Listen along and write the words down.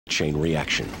chain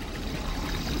reaction.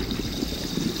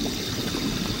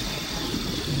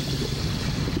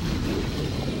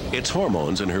 Its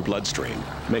hormones in her bloodstream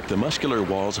make the muscular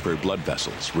walls of her blood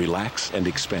vessels relax and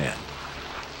expand.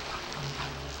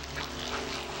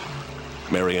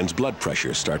 Marion's blood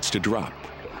pressure starts to drop.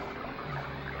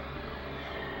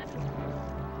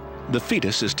 The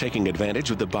fetus is taking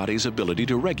advantage of the body's ability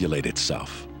to regulate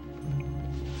itself.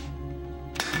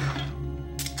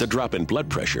 The drop in blood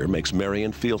pressure makes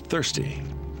Marion feel thirsty.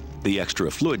 The extra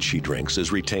fluid she drinks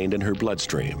is retained in her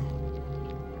bloodstream.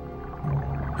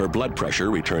 Her blood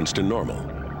pressure returns to normal,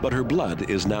 but her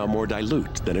blood is now more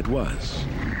dilute than it was.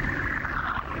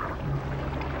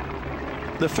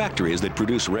 The factories that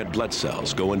produce red blood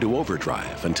cells go into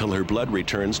overdrive until her blood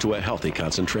returns to a healthy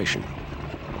concentration.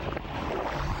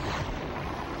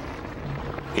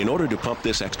 In order to pump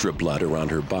this extra blood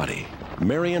around her body,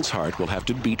 Marion's heart will have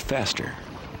to beat faster.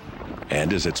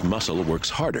 And as its muscle works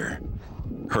harder,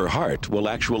 her heart will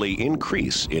actually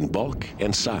increase in bulk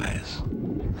and size.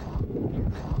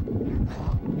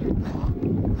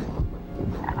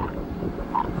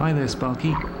 Hi there,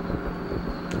 Sparky.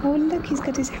 Oh, look, he's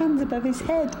got his hands above his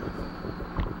head.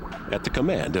 At the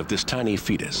command of this tiny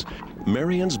fetus,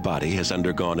 Marion's body has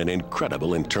undergone an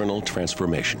incredible internal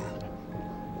transformation.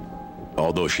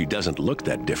 Although she doesn't look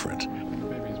that different,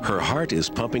 her heart is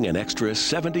pumping an extra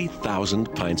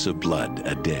 70,000 pints of blood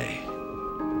a day.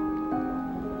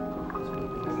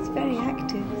 It's very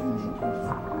active, isn't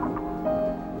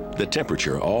it? The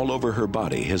temperature all over her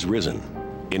body has risen,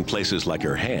 in places like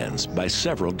her hands by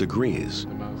several degrees.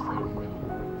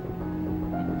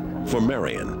 For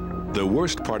Marion, the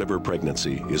worst part of her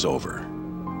pregnancy is over.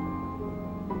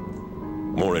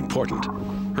 More important,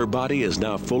 her body is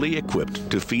now fully equipped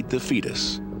to feed the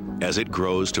fetus as it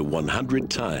grows to 100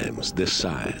 times this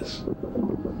size.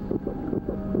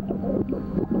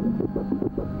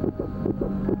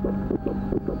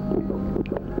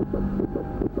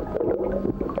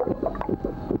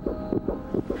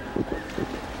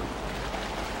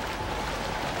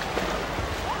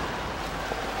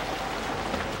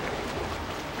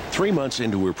 Three months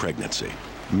into her pregnancy,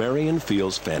 Marion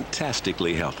feels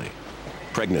fantastically healthy.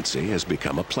 Pregnancy has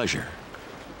become a pleasure.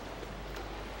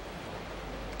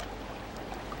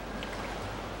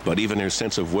 But even her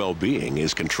sense of well-being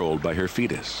is controlled by her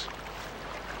fetus.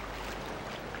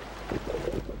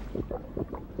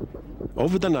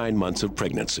 Over the 9 months of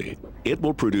pregnancy, it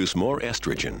will produce more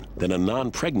estrogen than a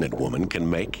non-pregnant woman can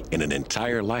make in an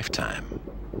entire lifetime.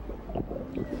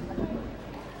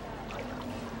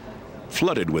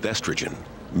 Flooded with estrogen,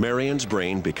 Marion's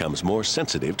brain becomes more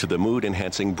sensitive to the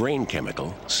mood-enhancing brain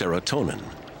chemical, serotonin.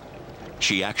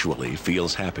 She actually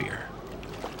feels happier.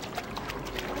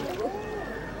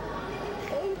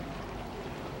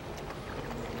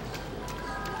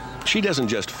 She doesn't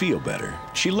just feel better,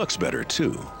 she looks better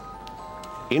too.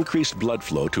 Increased blood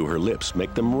flow to her lips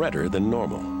make them redder than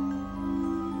normal.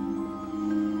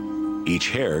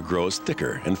 Each hair grows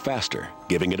thicker and faster,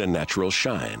 giving it a natural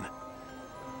shine.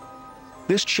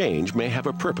 This change may have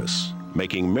a purpose,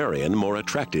 making Marion more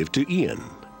attractive to Ian,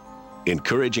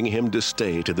 encouraging him to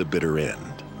stay to the bitter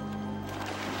end.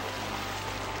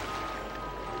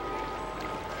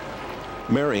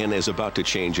 Marion is about to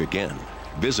change again,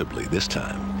 visibly this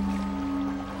time.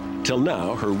 Till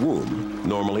now, her womb,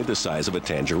 normally the size of a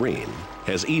tangerine,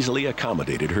 has easily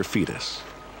accommodated her fetus.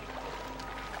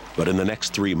 But in the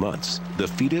next 3 months, the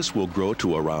fetus will grow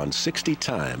to around 60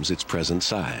 times its present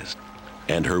size,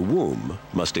 and her womb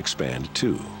must expand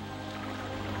too.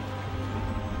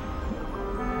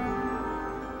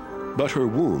 But her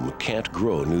womb can't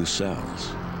grow new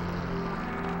cells.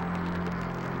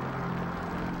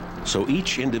 So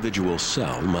each individual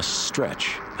cell must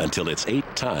stretch until it's 8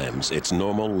 times its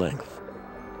normal length.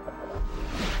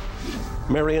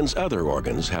 Marion's other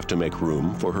organs have to make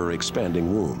room for her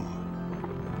expanding womb.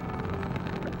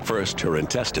 First, her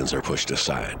intestines are pushed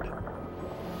aside,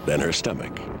 then her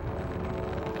stomach,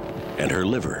 and her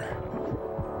liver.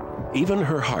 Even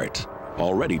her heart,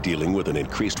 already dealing with an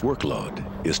increased workload,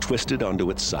 is twisted onto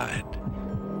its side.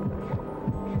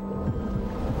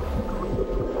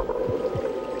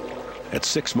 At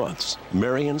 6 months,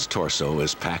 Marion's torso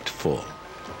is packed full.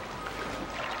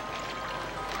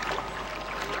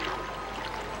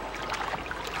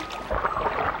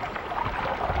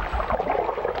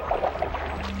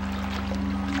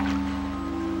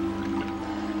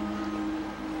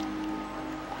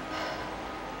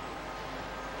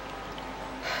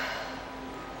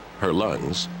 Her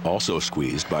lungs, also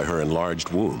squeezed by her enlarged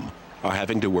womb, are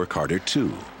having to work harder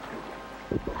too.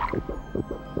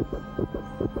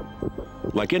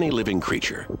 Like any living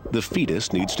creature, the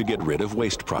fetus needs to get rid of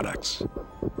waste products.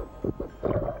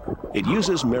 It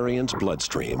uses Marion's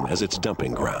bloodstream as its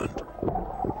dumping ground.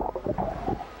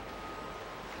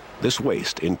 This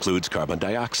waste includes carbon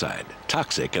dioxide,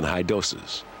 toxic in high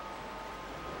doses.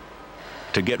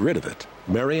 To get rid of it,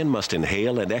 Marion must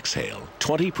inhale and exhale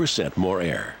 20% more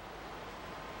air.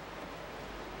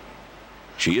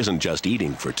 She isn't just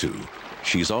eating for two,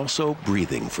 she's also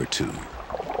breathing for two.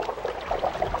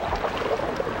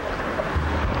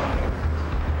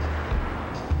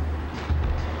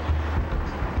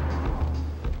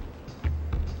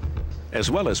 As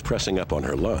well as pressing up on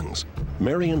her lungs,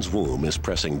 Marion's womb is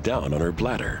pressing down on her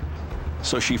bladder,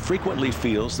 so she frequently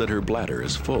feels that her bladder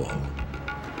is full.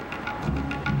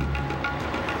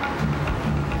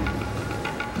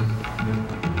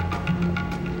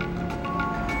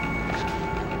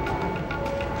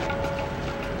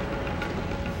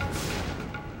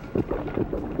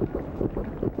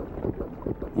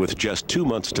 With just 2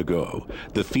 months to go,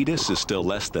 the fetus is still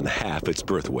less than half its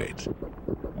birth weight.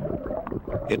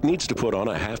 It needs to put on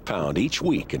a ½ pound each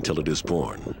week until it is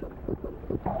born.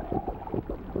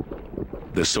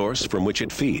 The source from which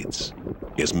it feeds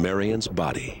is Marion's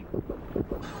body.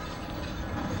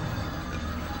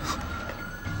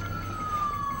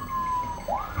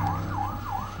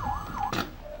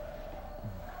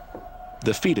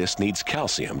 The fetus needs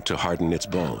calcium to harden its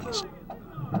bones.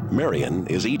 Marion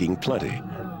is eating plenty,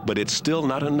 but it's still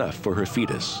not enough for her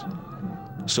fetus.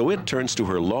 So it turns to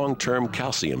her long-term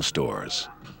calcium stores,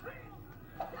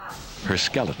 her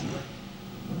skeleton.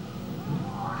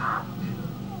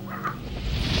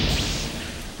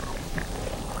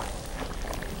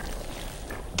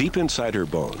 Deep inside her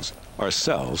bones are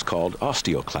cells called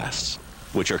osteoclasts,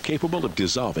 which are capable of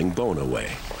dissolving bone away.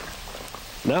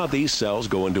 Now these cells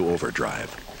go into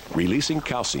overdrive, releasing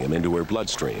calcium into her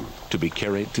bloodstream to be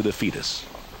carried to the fetus.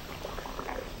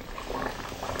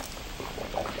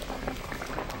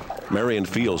 Marion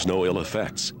feels no ill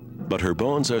effects, but her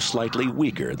bones are slightly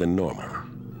weaker than normal.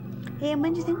 Ian,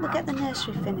 when do you think we'll get the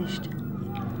nursery finished?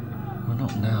 Well,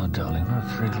 not now, darling. We're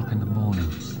at 3 o'clock in the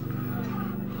morning.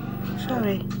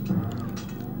 Sorry.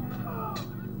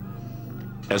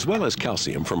 As well as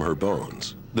calcium from her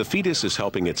bones, the fetus is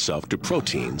helping itself to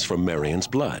proteins from Marion's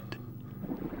blood.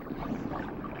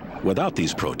 Without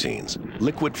these proteins,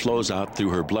 liquid flows out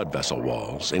through her blood vessel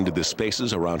walls into the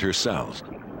spaces around her cells,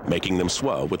 making them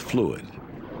swell with fluid,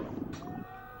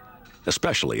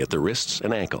 especially at the wrists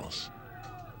and ankles.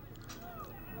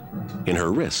 In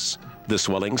her wrists, the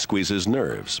swelling squeezes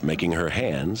nerves, making her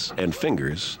hands and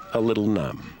fingers a little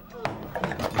numb.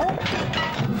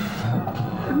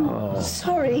 Oh.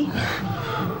 Sorry.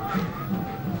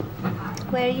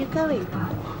 Where are you going?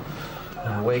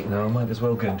 Oh, wait, no, I might as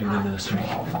well go and do the nursery.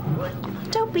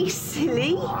 Don't be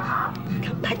silly.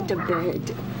 Come back to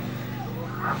bed.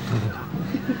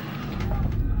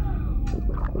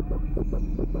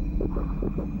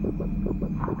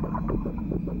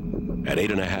 At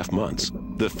 8.5 months,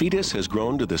 the fetus has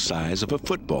grown to the size of a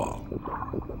football.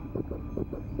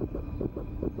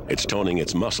 It's toning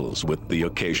its muscles with the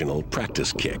occasional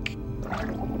practice kick.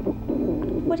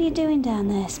 What are you doing down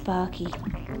there, Sparky?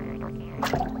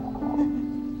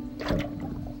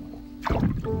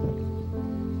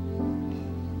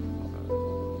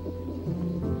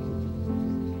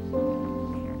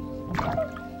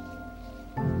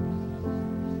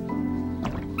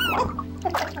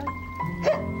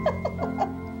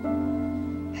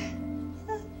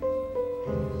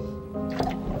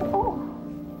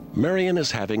 Marion is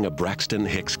having a Braxton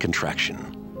Hicks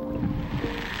contraction.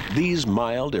 These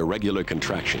mild, irregular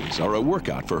contractions are a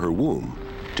workout for her womb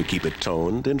to keep it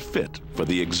toned and fit for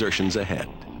the exertions ahead.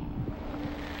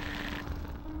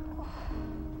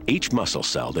 Each muscle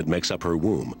cell that makes up her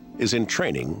womb is in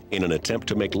training in an attempt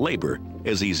to make labor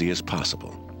as easy as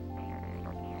possible.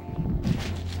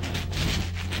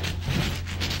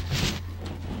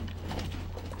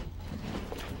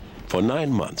 For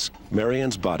 9 months,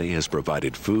 Marion's body has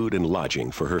provided food and lodging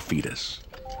for her fetus.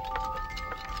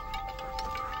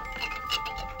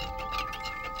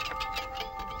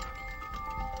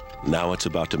 Now it's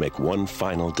about to make one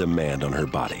final demand on her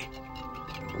body.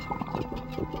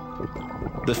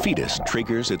 The fetus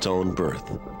triggers its own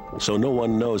birth, so no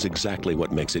one knows exactly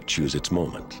what makes it choose its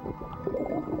moment.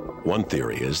 One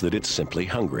theory is that it's simply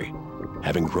hungry,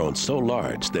 having grown so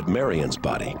large that Marion's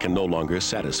body can no longer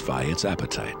satisfy its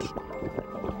appetite.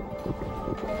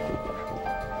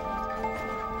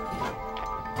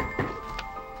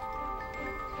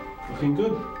 Looking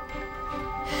good.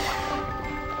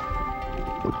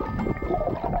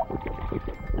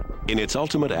 In its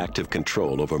ultimate act of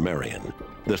control over Marion,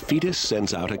 the fetus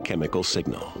sends out a chemical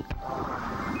signal.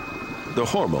 The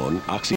hormone